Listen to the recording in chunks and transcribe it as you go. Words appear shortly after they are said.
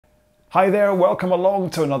Hi there, welcome along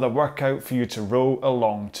to another workout for you to row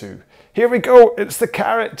along to. Here we go, it's the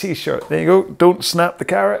carrot t-shirt. There you go, don't snap the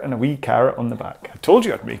carrot and a wee carrot on the back. I told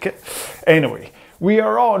you I'd make it. Anyway, we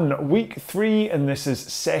are on week 3 and this is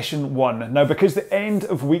session 1. Now because the end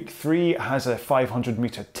of week 3 has a 500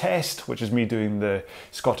 metre test, which is me doing the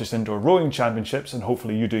Scottish Indoor Rowing Championships and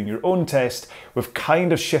hopefully you doing your own test, we've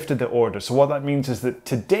kind of shifted the order. So what that means is that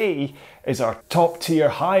today is our top tier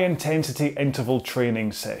high intensity interval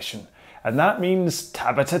training session. And that means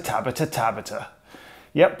Tabata, Tabata, Tabata.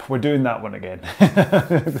 Yep, we're doing that one again.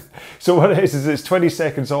 So what it is it's 20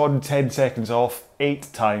 seconds on, 10 seconds off, 8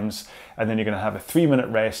 times, and then you're going to have a 3-minute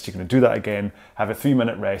rest, you're going to do that again, have a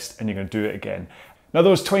 3-minute rest, and you're going to do it again. Now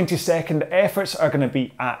those 20-second efforts are going to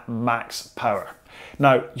be at max power.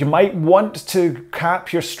 Now, you might want to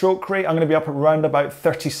cap your stroke rate. I'm going to be up at around about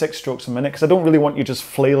 36 strokes a minute because I don't really want you just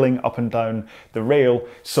flailing up and down the rail,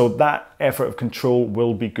 so that effort of control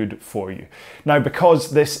will be good for you. Now,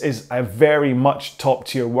 because this is a very much top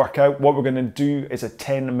tier workout, what we're going to do is a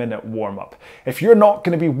 10-minute warm-up. If you're not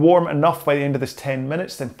going to be warm enough by the end of this 10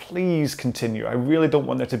 minutes, then please continue. I really don't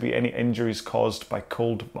want there to be any injuries caused by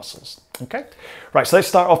cold muscles. Okay? Right, so let's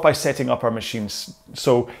start off by setting up our machines.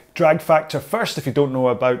 So drag factor first. If you don't know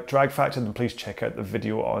about drag factor, then please check out the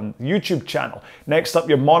video on the YouTube channel. Next up,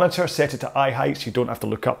 your monitor, set it to eye height so you don't have to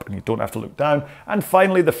look up and you don't have to look down. And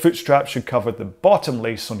finally, the foot strap should cover the bottom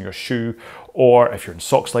lace on your shoe, or if you're in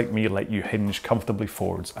socks like me, let you hinge comfortably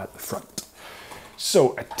forwards at the front.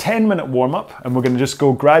 So a 10-minute warm-up, and we're going to just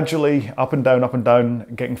go gradually up and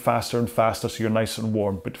down, getting faster and faster so you're nice and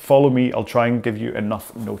warm. But follow me, I'll try and give you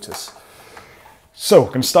enough notice. So we're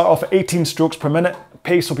going to start off at 18 strokes per minute.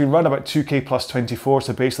 Pace will be around about 2k plus 24,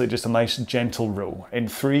 so basically just a nice gentle row. In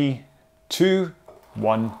 3, 2,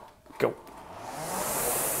 1, go.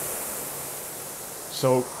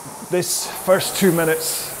 So this first 2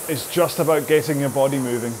 minutes is just about getting your body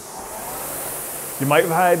moving. You might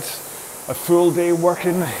have had a full day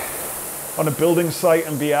working on a building site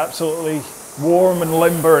and be absolutely warm and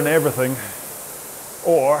limber and everything,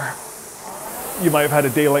 or you might have had a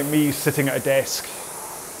day like me sitting at a desk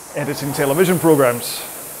editing television programs,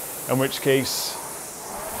 in which case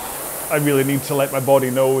I really need to let my body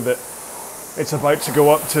know that it's about to go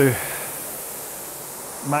up to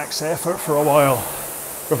max effort for a while.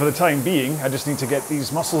 But for the time being, I just need to get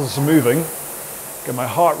these muscles moving, get my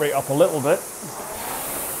heart rate up a little bit,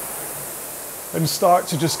 and start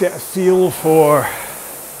to just get a feel for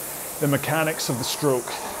the mechanics of the stroke.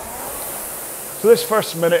 So this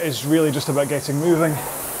first minute is really just about getting moving,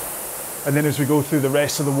 and then as we go through the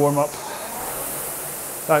rest of the warm-up,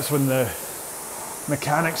 that's when the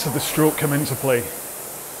mechanics of the stroke come into play.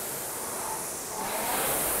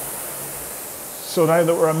 So now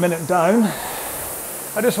that we're a minute down,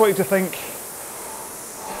 I just want you to think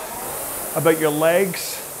about your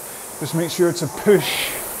legs. Just make sure to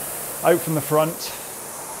push out from the front.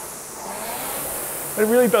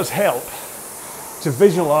 It really does help to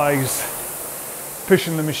visualize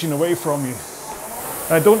pushing the machine away from you.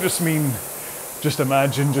 And I don't just mean just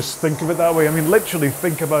imagine, just think of it that way. I mean literally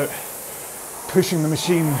think about pushing the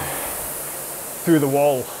machine through the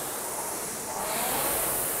wall.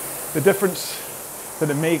 The difference that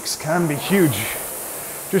it makes can be huge,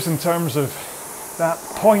 just in terms of that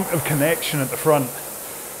point of connection at the front,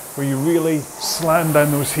 where you really slam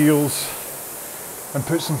down those heels and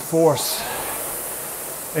put some force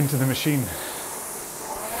into the machine.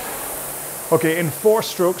 Okay, in 4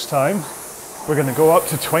 strokes time, we're going to go up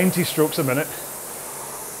to 20 strokes a minute.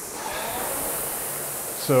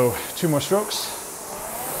 So 2 more strokes,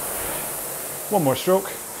 1 more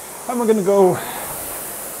stroke, and we're going to go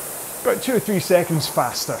about 2 or 3 seconds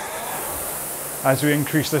faster as we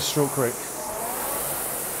increase this stroke rate.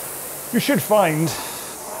 You should find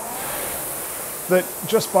that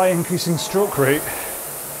just by increasing stroke rate,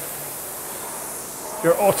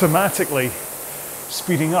 you're automatically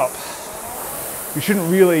speeding up. You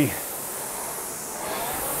shouldn't really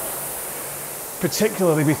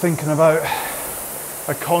particularly be thinking about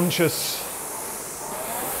a conscious,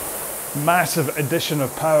 massive addition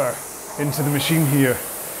of power into the machine here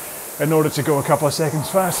in order to go a couple of seconds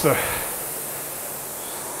faster.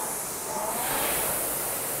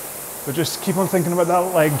 But just keep on thinking about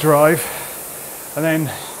that leg drive, and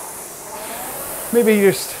then maybe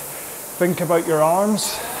just think about your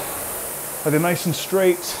arms. Are they nice and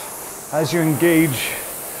straight as you engage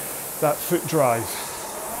that foot drive?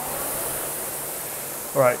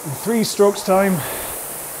 All right, in 3 strokes time,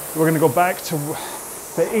 we're going to go back to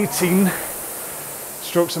the 18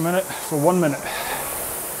 strokes a minute for 1 minute.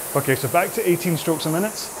 Okay, so back to 18 strokes a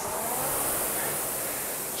minute.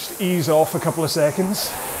 Just ease off a couple of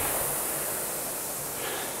seconds.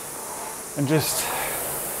 And just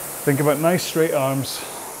think about nice straight arms.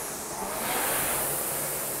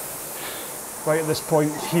 Right at this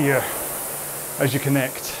point here, as you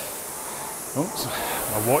connect. Oops,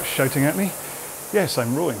 my watch shouting at me. Yes,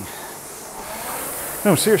 I'm rowing.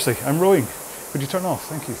 No, seriously, I'm rowing. Would you turn off?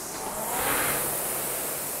 Thank you.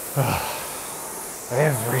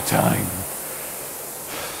 Every time.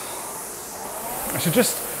 I should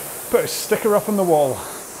just put a sticker up on the wall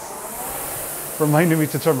reminding me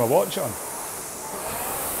to turn my watch on.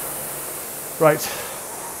 Right,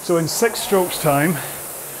 so in 6 strokes time,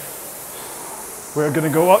 we're going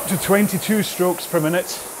to go up to 22 strokes per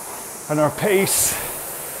minute, and our pace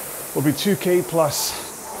will be 2k plus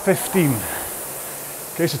 15.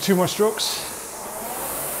 Okay, so 2 more strokes.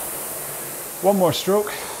 1 more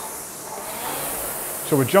stroke.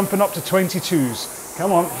 So we're jumping up to 22s.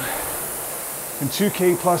 Come on. And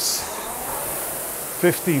 2k plus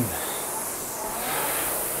 15.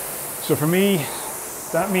 So for me,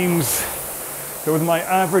 that means that with my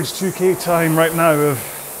average 2k time right now of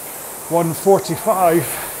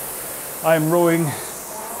 1:45, I am rowing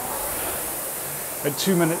at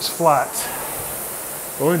 2 minutes flat.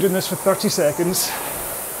 We're only doing this for 30 seconds.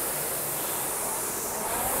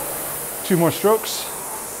 2 more strokes.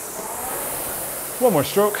 1 more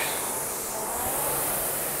stroke.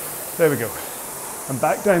 There we go. And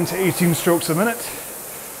back down to 18 strokes a minute.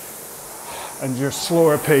 And your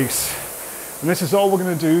slower pace. And this is all we're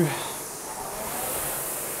going to do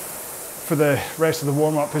for the rest of the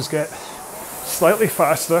warm-up, is get slightly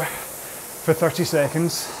faster for 30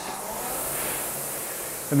 seconds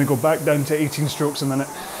and then go back down to 18 strokes a minute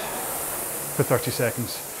for 30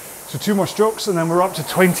 seconds. So 2 more strokes and then we're up to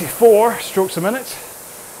 24 strokes a minute.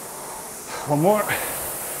 1 more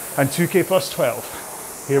and 2k plus 12.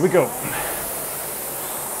 Here we go.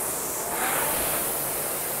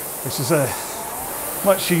 This is a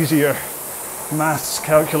much easier maths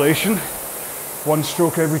calculation. 1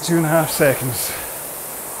 stroke every 2.5 seconds.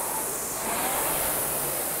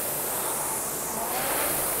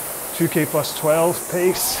 (2k plus 12)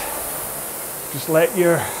 pace. Just let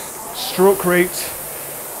your stroke rate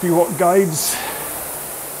be what guides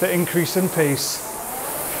the increase in pace.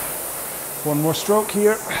 1 more stroke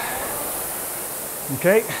here.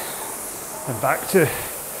 Okay, and back to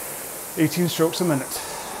 18 strokes a minute.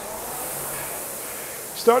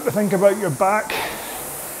 Start to think about your back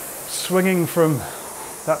swinging from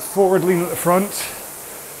that forward lean at the front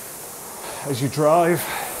as you drive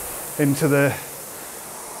into the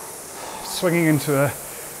swinging into a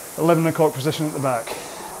 11 o'clock position at the back.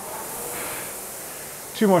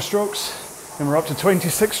 2 more strokes and we're up to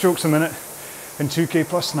 26 strokes a minute and 2k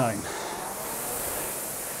plus 9.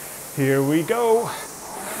 Here we go.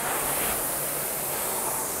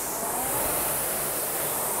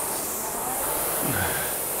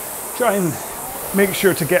 Try and make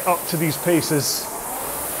sure to get up to these paces.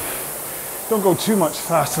 Don't go too much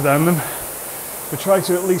faster than them, but try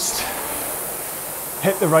to at least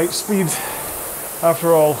hit the right speed.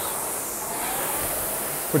 After all,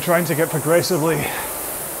 we're trying to get progressively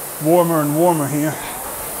warmer and warmer here.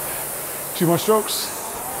 2 more strokes.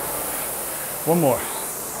 1 more.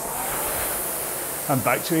 And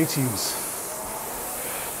back to 18s.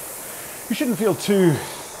 You shouldn't feel too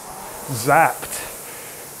zapped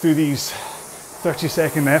through these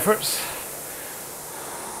 30-second efforts.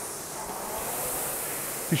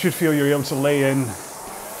 You should feel you're able to lay in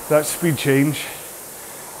that speed change.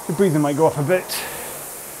 The breathing might go up a bit,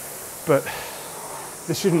 but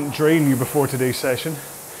this shouldn't drain you before today's session.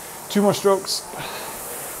 2 more strokes,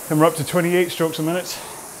 and we're up to 28 strokes a minute,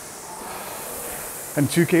 and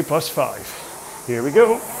 2k plus 5. Here we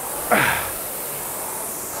go.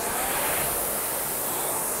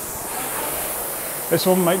 This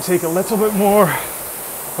one might take a little bit more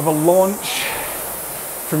of a launch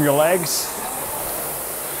from your legs,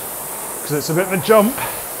 because it's a bit of a jump.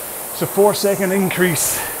 It's a 4-second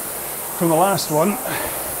increase from the last one.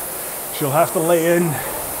 So you'll have to lay in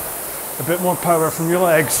a bit more power from your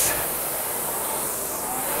legs.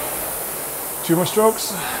 2 more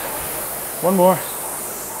strokes. 1 more.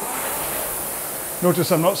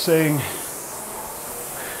 Notice I'm not saying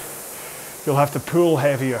you'll have to pull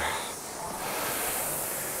heavier.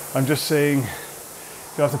 I'm just saying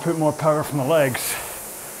you'll have to put more power from the legs.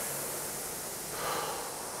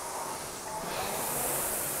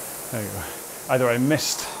 There you go. Either I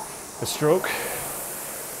missed a stroke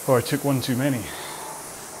or I took one too many.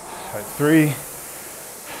 Right, 3,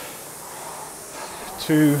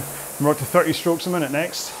 2, and we're up to 30 strokes a minute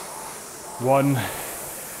next. 1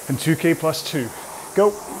 and 2k plus 2.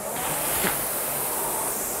 Go.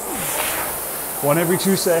 1 every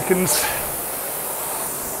 2 seconds.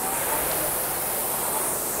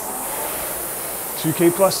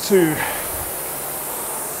 2K plus 2.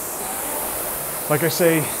 Like I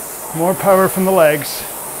say, more power from the legs.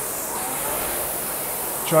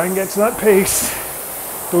 Try and get to that pace.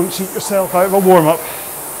 Don't cheat yourself out of a warm-up.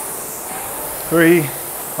 3,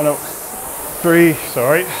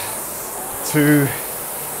 2,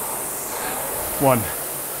 1.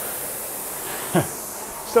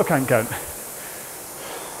 Still can't count.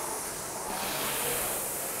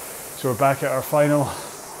 So we're back at our final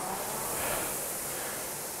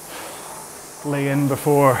lay in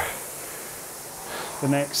before the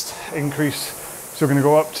next increase. So we're going to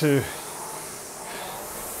go up to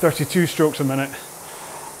 32 strokes a minute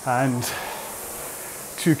and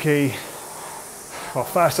 2K, well,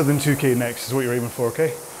 faster than 2K next is what you're aiming for, okay?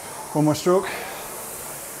 One more stroke.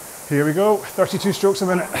 Here we go, 32 strokes a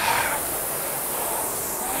minute.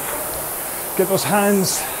 Get those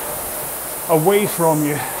hands away from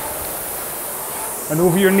you and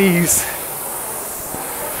over your knees.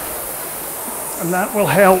 And that will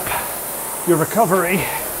help your recovery,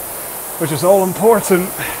 which is all important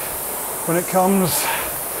when it comes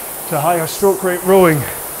to higher stroke rate rowing.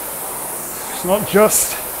 It's not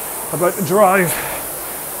just about the drive,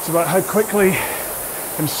 it's about how quickly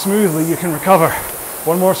and smoothly you can recover.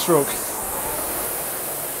 One more stroke.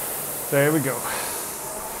 There we go.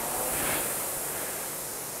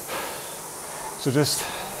 So just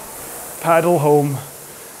paddle home.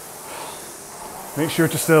 Make sure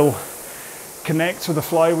to still connect with the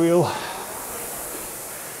flywheel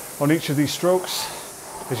on each of these strokes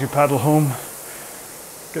as you paddle home.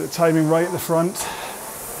 Get the timing right at the front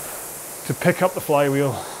to pick up the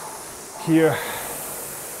flywheel here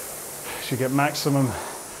so you get maximum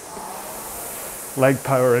leg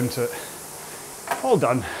power into it. All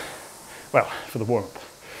done. Well, for the warm-up.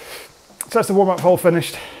 So that's the warm-up all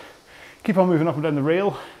finished. Keep on moving up and down the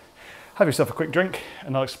rail. Have yourself a quick drink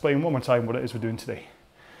and I'll explain one more time what it is we're doing today.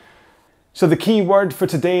 So the key word for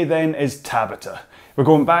today then is Tabata. We're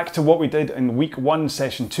going back to what we did in week 1,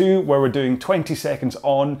 session 2, where we're doing 20 seconds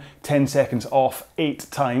on, 10 seconds off, 8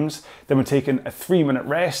 times. Then we're taking a 3-minute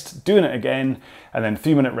rest, doing it again, and then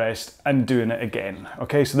 3-minute rest and doing it again.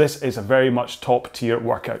 Okay, so this is a very much top tier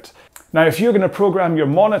workout. Now, if you're going to program your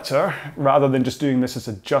monitor, rather than just doing this as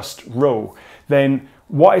a just row, then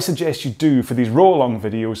what I suggest you do for these row along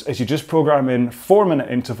videos is you just program in 4-minute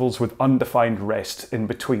intervals with undefined rest in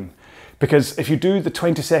between. Because if you do the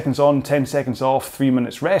 20 seconds on, 10 seconds off, 3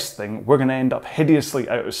 minutes rest thing, we're going to end up hideously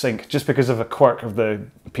out of sync just because of a quirk of the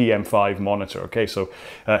PM5 monitor. Okay, so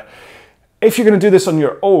if you're going to do this on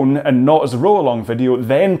your own and not as a row along video,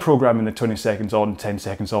 then program in the 20 seconds on, 10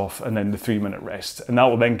 seconds off, and then the 3-minute rest. And that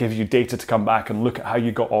will then give you data to come back and look at how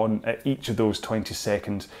you got on at each of those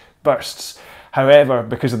 20-second bursts. However,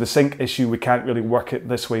 because of the sync issue, we can't really work it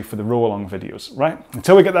this way for the row along videos, right?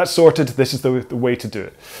 Until we get that sorted, this is the way to do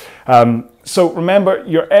it. So remember,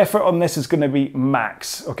 your effort on this is going to be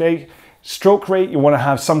max, okay? Stroke rate, you want to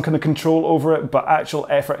have some kind of control over it, but actual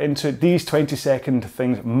effort into it, these 20-second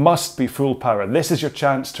things must be full power. This is your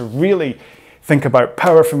chance to really think about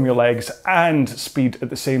power from your legs and speed at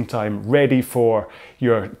the same time, ready for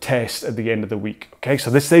your test at the end of the week, okay? So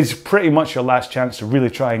this is pretty much your last chance to really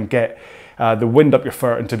try and get the wind up your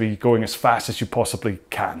fur and to be going as fast as you possibly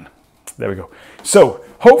can. There we go. So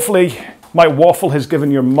hopefully my waffle has given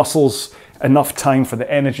your muscles enough time for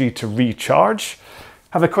the energy to recharge.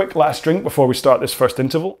 Have a quick last drink before we start this first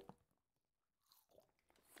interval.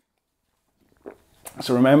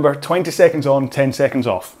 So remember, 20 seconds on, 10 seconds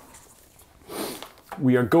off.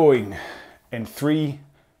 We are going in 3,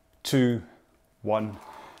 2, 1,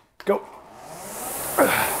 go.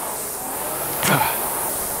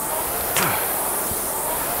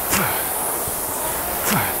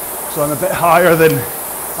 So I'm a bit higher than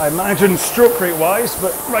I imagined stroke rate wise,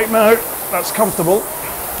 but right now that's comfortable.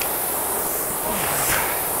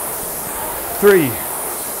 3,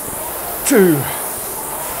 2,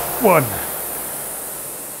 1.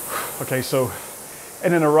 Okay, so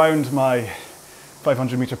in and around my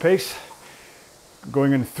 500 meter pace,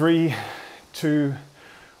 going in 3, 2,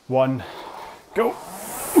 1, go.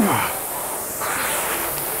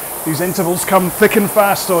 These intervals come thick and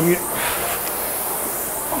fast on you.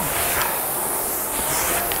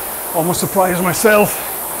 Almost surprised myself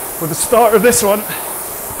with the start of this one.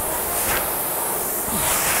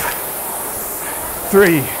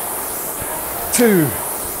 3, 2,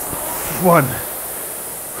 1.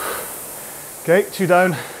 Okay, 2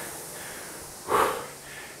 down.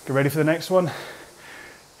 Get ready for the next one.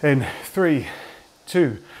 In 3,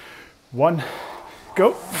 2, 1,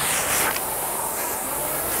 go.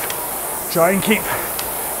 Try and keep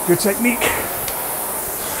your technique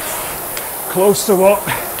close to what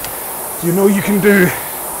you know you can do.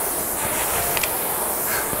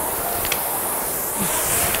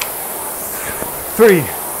 Three,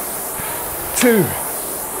 two,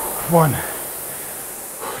 one.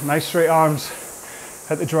 Nice straight arms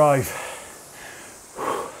at the drive.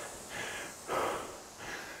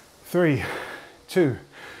 3, 2,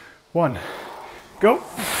 1, go.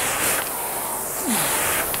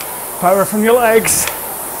 Power from your legs.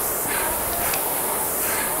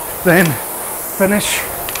 Then finish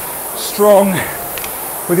strong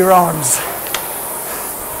with your arms.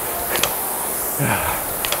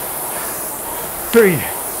 3,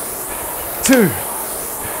 2,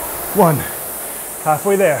 1.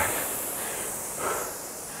 Halfway there.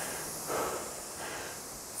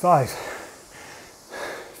 5,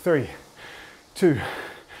 3, 2,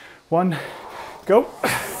 1, go.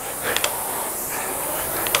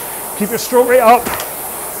 Keep your stroke rate up.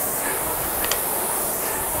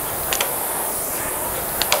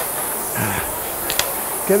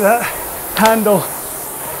 Get that handle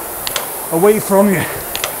away from you.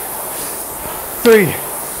 3,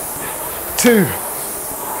 2,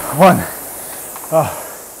 1.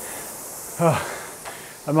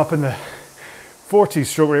 I'm up in the 40s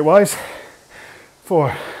stroke rate wise.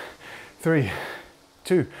 4, 3,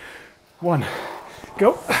 2, 1,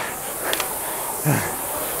 go.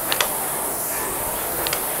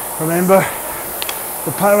 Remember,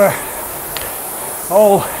 the power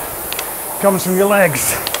all comes from your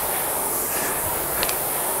legs.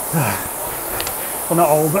 Well, not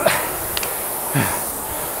all, but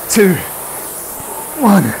 2,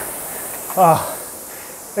 1.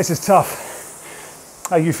 This is tough.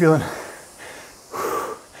 How are you feeling?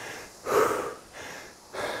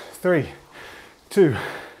 3, 2,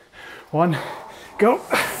 1, go.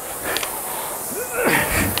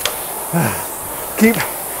 Keep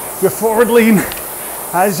your forward lean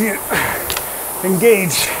as you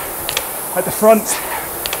engage at the front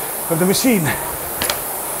of the machine.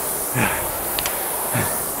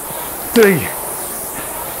 3,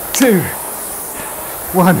 2,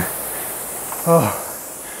 1.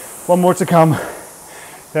 One more to come,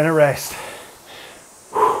 then a rest.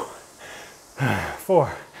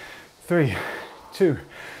 4, 3, 2,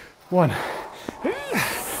 1.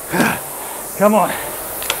 Come on.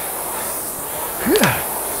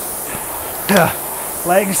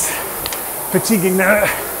 Legs fatiguing now.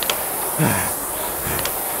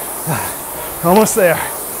 Almost there.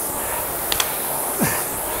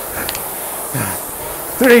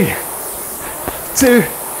 3, 2,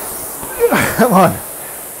 come on.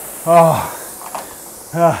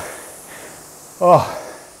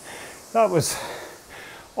 That was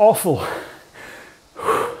awful.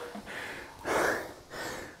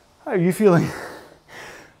 How are you feeling?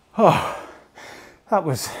 That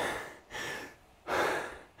was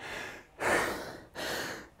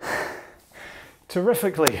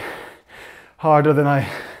terrifically harder than I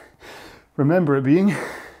remember it being.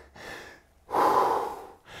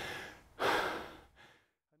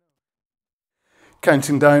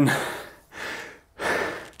 Counting down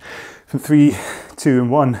from 3, 2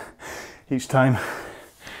 and 1 each time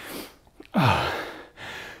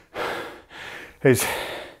is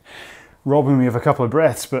robbing me of a couple of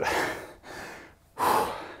breaths, but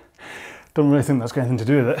don't really think that's got anything to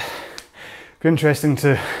do with it. It'd be interesting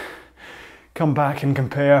to come back and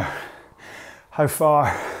compare how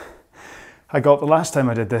far I got the last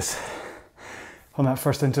time I did this on that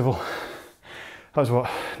first interval. That was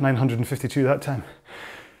what, 952 that time.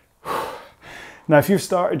 Now if you've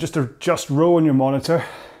started just to row on your monitor,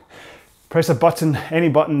 press a button, any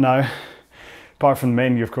button now, apart from the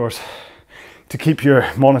menu of course, to keep your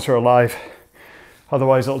monitor alive.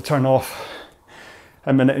 Otherwise it'll turn off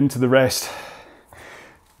a minute into the rest.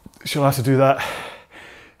 She'll have to do that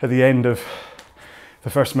at the end of the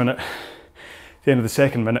first minute, the end of the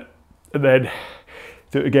second minute, and then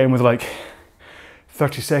do it again with like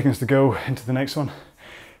 30 seconds to go into the next one.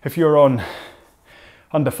 If you're on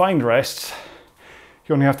undefined rests,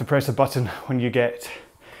 you only have to press a button when you get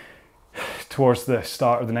towards the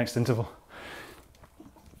start of the next interval.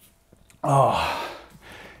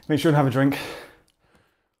 Make sure to have a drink.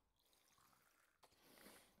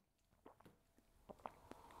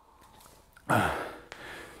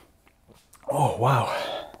 Oh wow,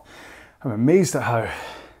 I'm amazed at how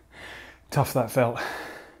tough that felt.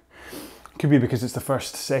 Could be because it's the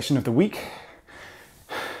first session of the week.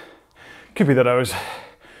 Could be that I was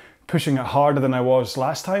pushing it harder than I was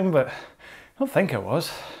last time, but I don't think I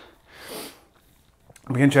was.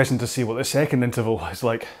 It'll be interesting to see what the second interval is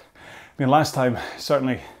like. I mean, last time,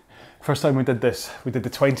 certainly, first time we did this, we did the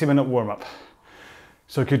 20-minute warm-up.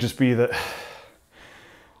 So it could just be that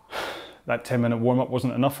that 10-minute warm-up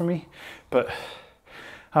wasn't enough for me, but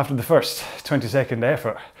after the first 20-second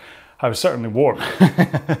effort, I was certainly warm.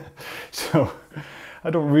 So I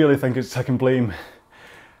don't really think I can blame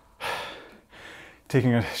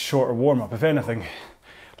taking a shorter warm-up. If anything,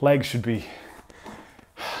 legs should be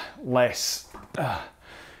less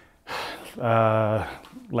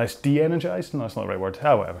de-energized. No, that's not the right word.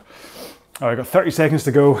 However, all right, got 30 seconds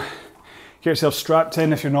to go. Get yourself strapped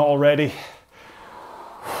in if you're not already.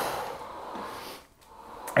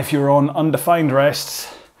 If you're on undefined rests,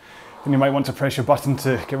 then you might want to press your button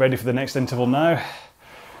to get ready for the next interval now.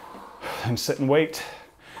 And sit and wait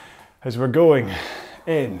as we're going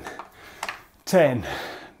in 10,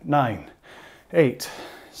 9, 8,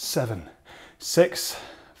 7, 6,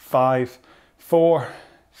 5, 4,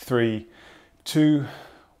 3, 2,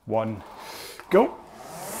 1, go.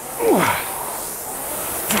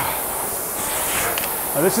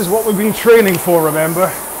 Now this is what we've been training for, remember,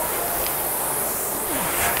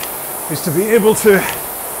 is to be able to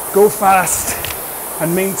go fast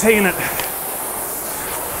and maintain it.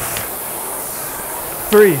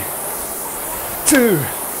 3, 2,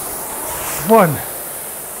 1.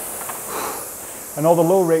 And all the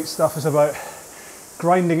low rate stuff is about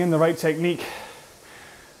grinding in the right technique.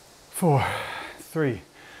 4, 3,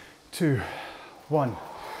 2, 1,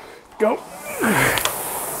 go.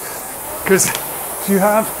 Because if you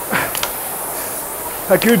have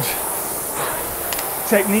a good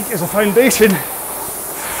technique as a foundation,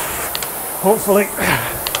 hopefully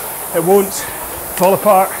it won't fall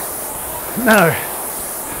apart. Now,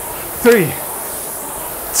 3,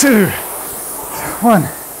 2, 1.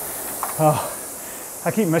 Oh,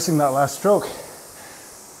 I keep missing that last stroke.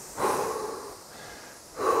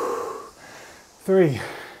 3,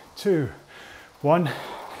 2, 1,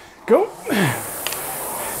 go.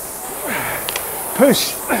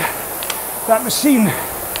 Push that machine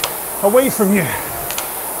away from you.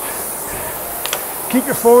 Keep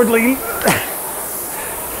your forward lean.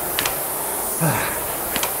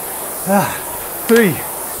 3,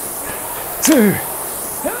 2,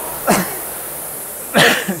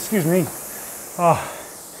 excuse me. Oh,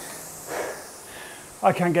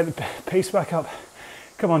 I can't get the pace back up.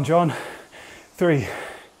 Come on, John. 3,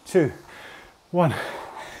 2, 1.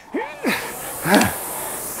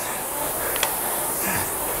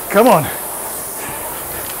 Come on.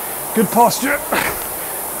 Good posture.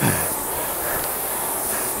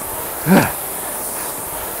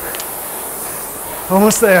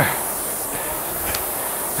 Almost there.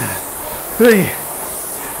 3,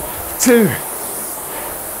 2,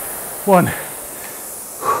 1.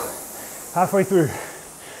 Halfway through.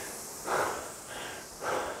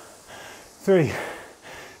 3,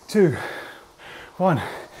 2, 1.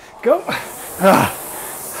 Go.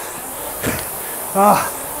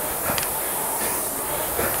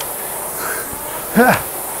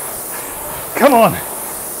 Come on.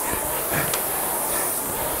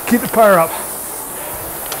 Keep the power up.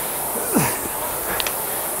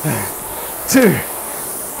 2,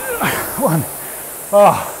 1.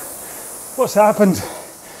 Oh, what's happened?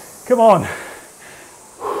 Come on.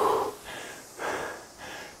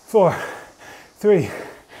 4, 3,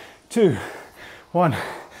 2, 1.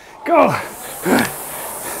 Go.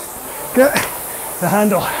 Get the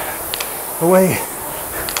handle away.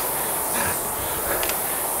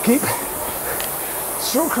 Keep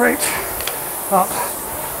stroke rate up.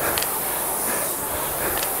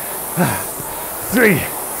 3,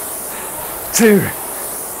 2,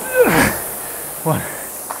 1.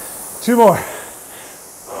 2 more.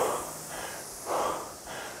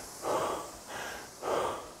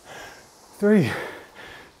 3,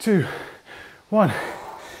 2, 1.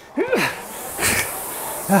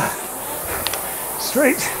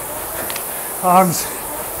 Straight arms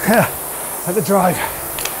at the drive.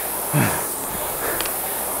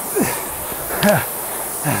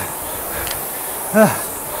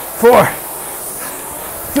 4,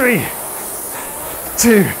 3,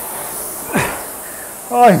 2.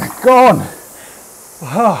 I'm gone.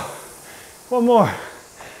 Oh, one more.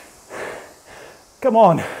 Come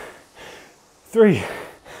on. 3,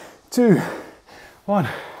 2, 1.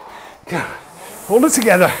 Go. Hold it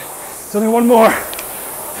together. There's only one more.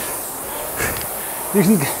 You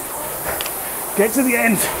can get to the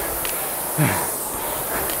end.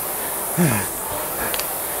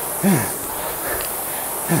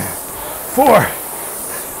 4,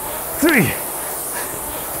 3,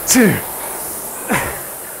 2.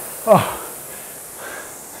 Oh.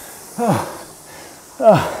 Oh.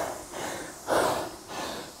 Oh.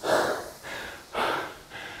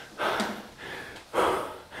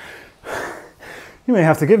 You may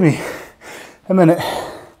have to give me a minute.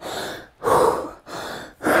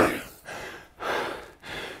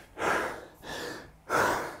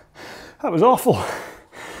 That was awful.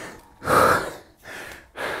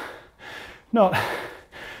 Not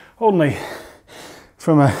only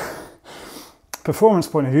from a performance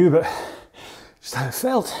point of view, but just how it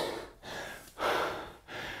felt.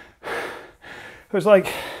 It was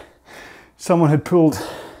like someone had pulled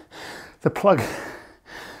the plug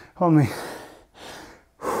on me.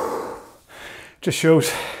 Just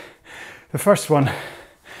shows the first one,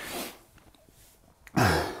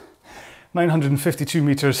 952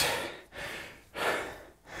 meters,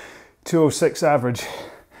 206 average,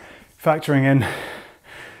 factoring in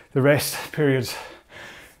the rest periods.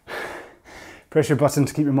 Press your button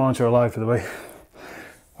to keep your monitor alive, by the way.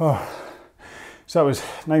 Oh, so that was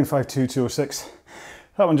 952, 206.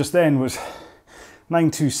 That one just then was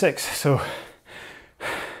 926, so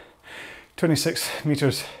 26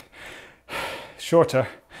 meters shorter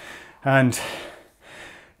and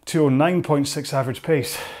 209.6 average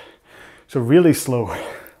pace. So really slow.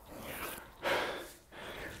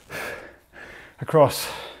 Across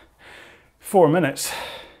 4 minutes,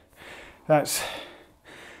 that's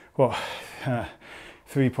what,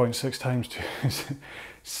 3.6 times 2 is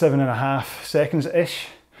 7.5 seconds-ish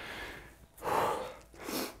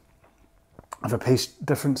of a pace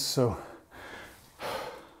difference, so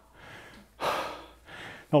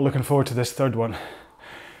not looking forward to this third one.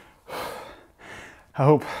 I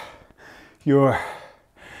hope you're,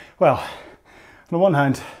 well, on the one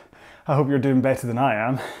hand, I hope you're doing better than I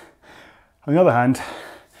am. On the other hand,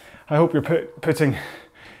 I hope you're putting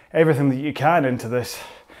everything that you can into this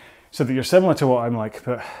so that you're similar to what I'm like,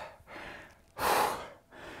 but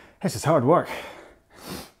this is hard work.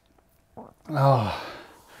 Oh.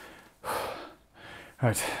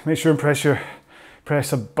 Right, make sure and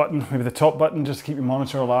press a button, maybe the top button, just to keep your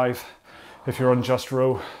monitor alive if you're on just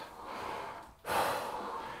row.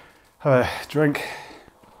 Have a drink.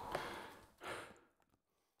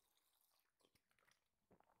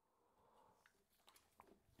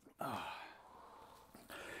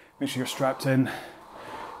 Make sure you're strapped in.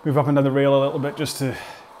 Move up and down the rail a little bit just to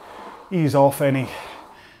ease off any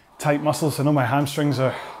tight muscles. I know my hamstrings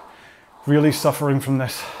are really suffering from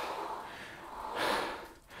this.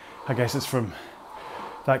 I guess it's from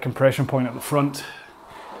that compression point at the front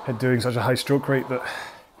and doing such a high stroke rate that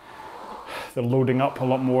they're loading up a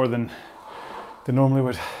lot more than they normally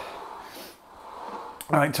would.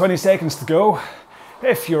 All right, 20 seconds to go.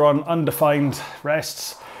 If you're on undefined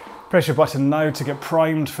rests, press your button now to get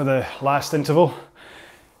primed for the last interval.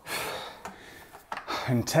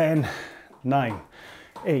 In 10, 9,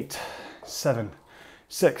 8, 7,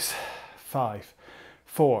 6, 5,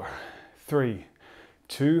 4, 3,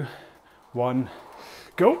 2, 1,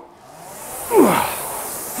 go.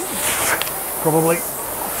 Probably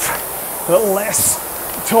a little less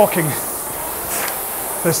talking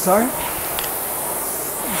this time,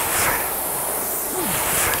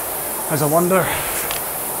 as I wonder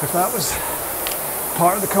if that was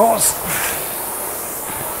part of the cause.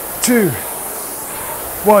 2,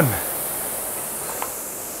 1.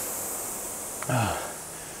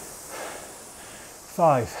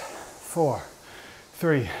 5, 4,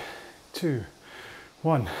 3, 2,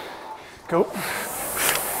 1, go.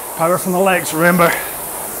 Power from the legs, remember.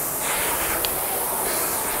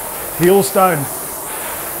 Heels down.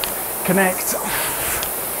 Connect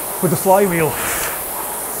with the flywheel.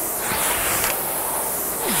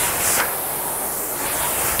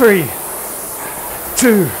 3,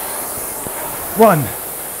 2, 1.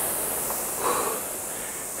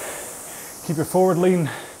 Keep your forward lean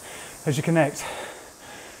as you connect.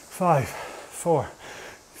 5, 4,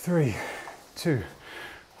 3, 2,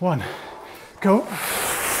 1, go.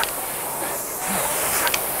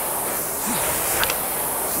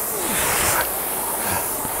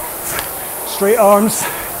 Straight arms.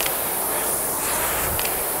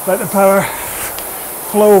 Let the power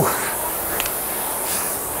flow.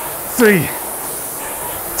 3,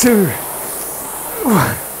 2,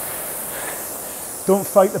 1. Don't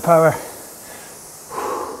fight the power.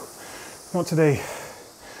 Not today.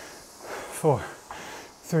 4,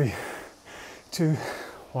 3, 2,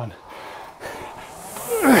 1.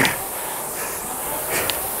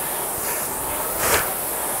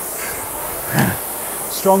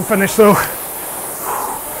 Strong finish though.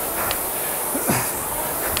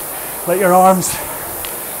 Let your arms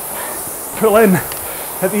pull in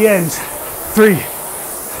at the end. 3,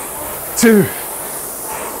 2,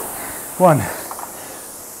 1.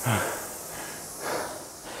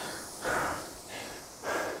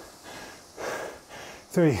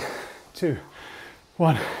 3, 2,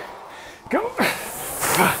 1, go.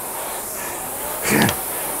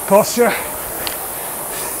 Posture.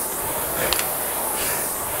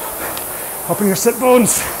 Up in your sit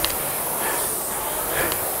bones.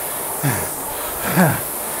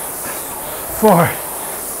 4,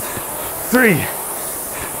 3,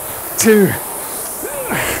 2,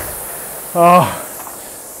 oh,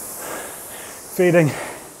 fading.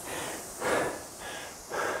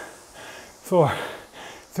 4,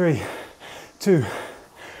 3, 2,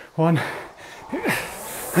 1.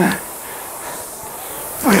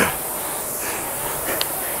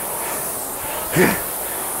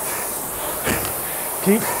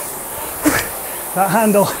 Keep that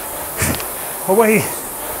handle away.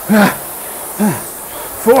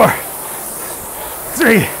 4,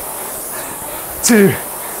 3, 2,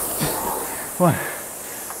 1.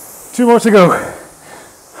 2 more to go.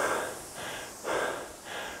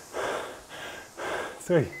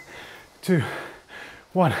 3, 2,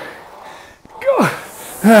 1. Go.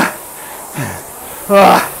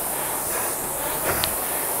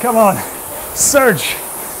 Come on. Surge.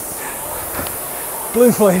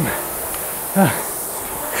 Blue flame.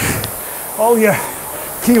 All your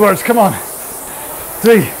keywords, come on.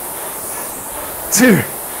 3, 2,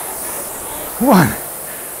 1.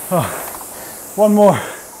 Oh, one more.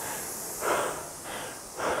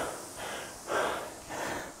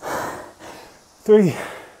 3,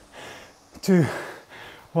 2,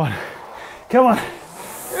 1. Come on.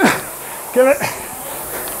 Give it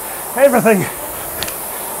everything.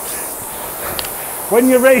 When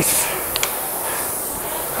you race.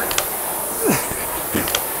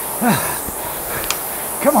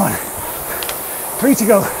 Come on. 3 to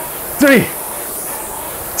go. 3,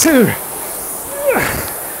 2.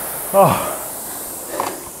 Oh.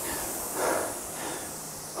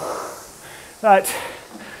 That,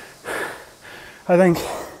 I think,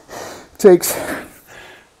 takes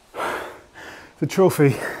the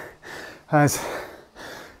trophy as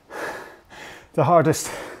the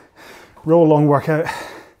hardest RowAlong workout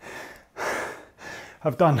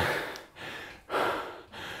I've done.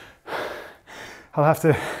 I'll have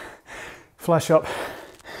to flash up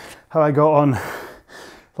how I got on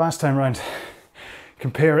last time round,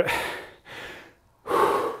 compare it,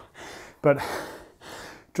 but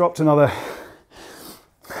dropped another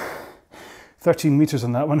 13 meters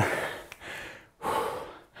on that one.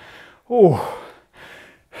 Oh.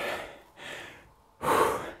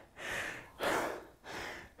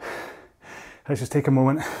 Let's just take a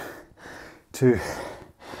moment to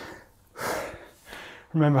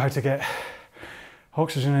remember how to get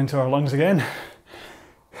oxygen into our lungs again.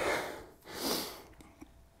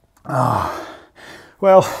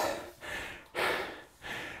 Well,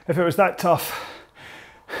 if it was that tough,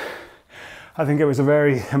 I think it was a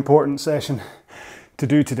very important session to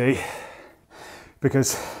do today,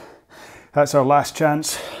 because that's our last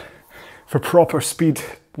chance for proper speed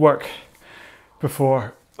work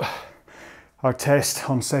before our test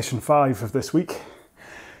on session 5 of this week.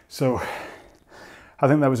 So I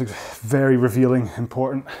think that was a very revealing,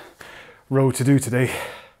 important row to do today,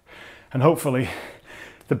 and hopefully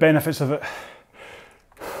the benefits of it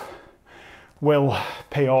will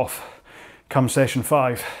pay off come session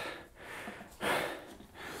 5.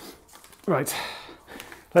 Right,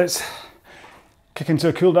 let's kick into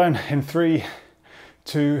a cool down in 3,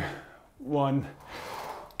 2, 1,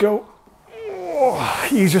 go. Oh,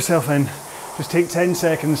 ease yourself in. Just take 10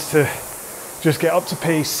 seconds to just get up to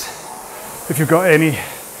pace. If you've got any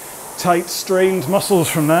tight, strained muscles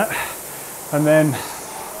from that, and then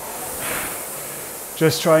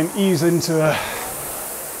just try and ease into a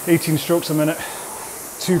 18 strokes a minute,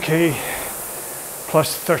 2K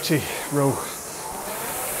plus 30 row.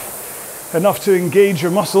 Enough to engage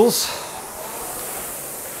your muscles,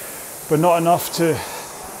 but not enough to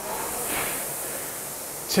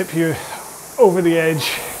tip you over the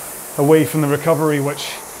edge away from the recovery,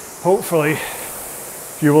 which hopefully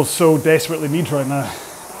you will so desperately need right now.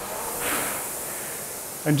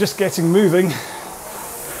 And just getting moving,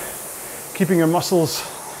 keeping your muscles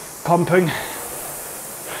pumping,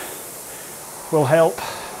 will help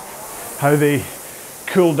how they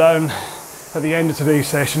cool down at the end of today's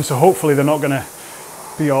session. So hopefully they're not going to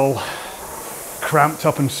be all cramped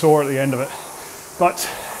up and sore at the end of it. But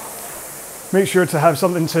make sure to have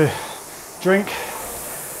something to drink,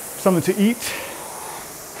 something to eat.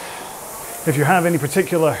 If you have any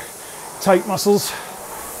particular tight muscles,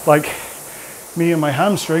 like me and my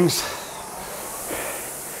hamstrings,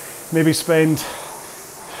 maybe spend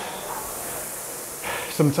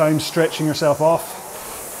some time stretching yourself off.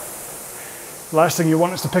 The last thing you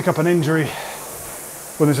want is to pick up an injury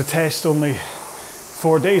when there's a test only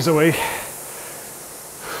 4 days away.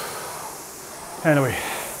 Anyway,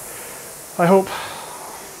 I hope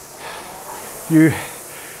you,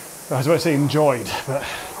 I was about to say enjoyed, but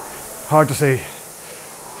hard to say.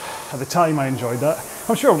 At the time I enjoyed that.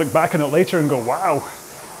 I'm sure I'll look back on it later and go, wow,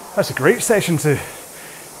 that's a great session to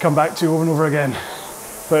come back to over and over again.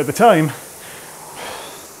 But at the time,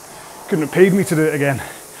 couldn't have paid me to do it again.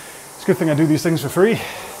 It's a good thing I do these things for free.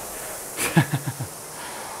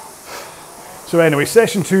 So anyway,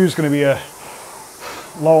 session 2 is going to be a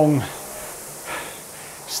long,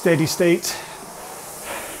 steady state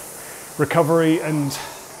recovery and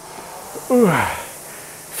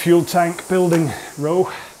fuel tank building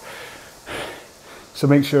row. So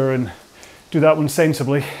make sure and do that one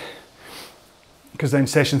sensibly, because then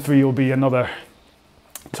session 3 will be another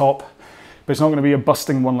top, but it's not going to be a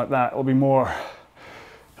busting one like that. It'll be more,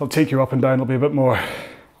 it'll take you up and down. It'll be a bit more,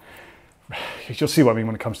 you'll see what I mean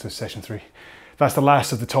when it comes to session 3. That's the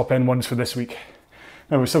last of the top end ones for this week.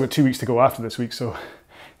 Now we've still got 2 weeks to go after this week, so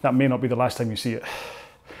that may not be the last time you see it.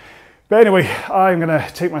 But anyway, I'm gonna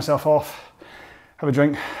take myself off, have a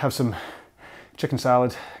drink, have some chicken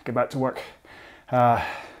salad, get back to work.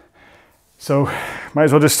 So might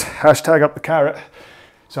as well just hashtag up the carrot.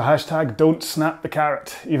 So hashtag don't snap the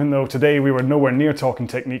carrot, even though today we were nowhere near talking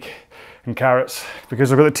technique and carrots.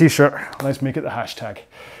 Because I've got the t-shirt, let's make it the hashtag.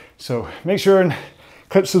 So make sure and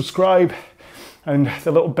click subscribe and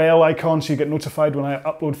the little bell icon so you get notified when I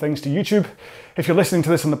upload things to YouTube. If you're listening to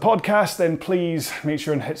this on the podcast, then please make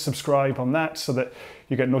sure and hit subscribe on that so that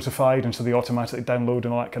you get notified and so they automatically download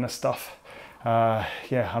and all that kind of stuff.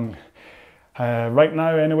 Yeah, I'm right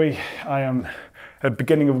now anyway, I am at the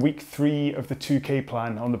beginning of week 3 of the 2K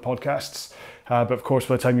plan on the podcasts. But of course,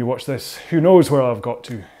 by the time you watch this, who knows where I've got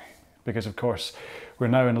to, because of course, we're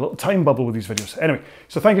now in a little time bubble with these videos. Anyway,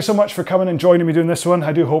 so thank you so much for coming and joining me doing this one.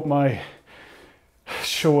 I do hope my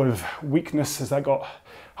show of weakness as that got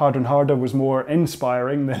harder and harder was more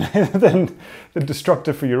inspiring than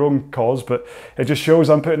destructive for your own cause, but it just shows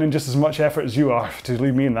I'm putting in just as much effort as you are to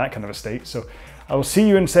leave me in that kind of a state. So I will see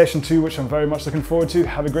you in session 2, which I'm very much looking forward to.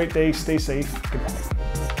 Have a great day, stay safe,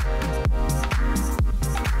 goodbye.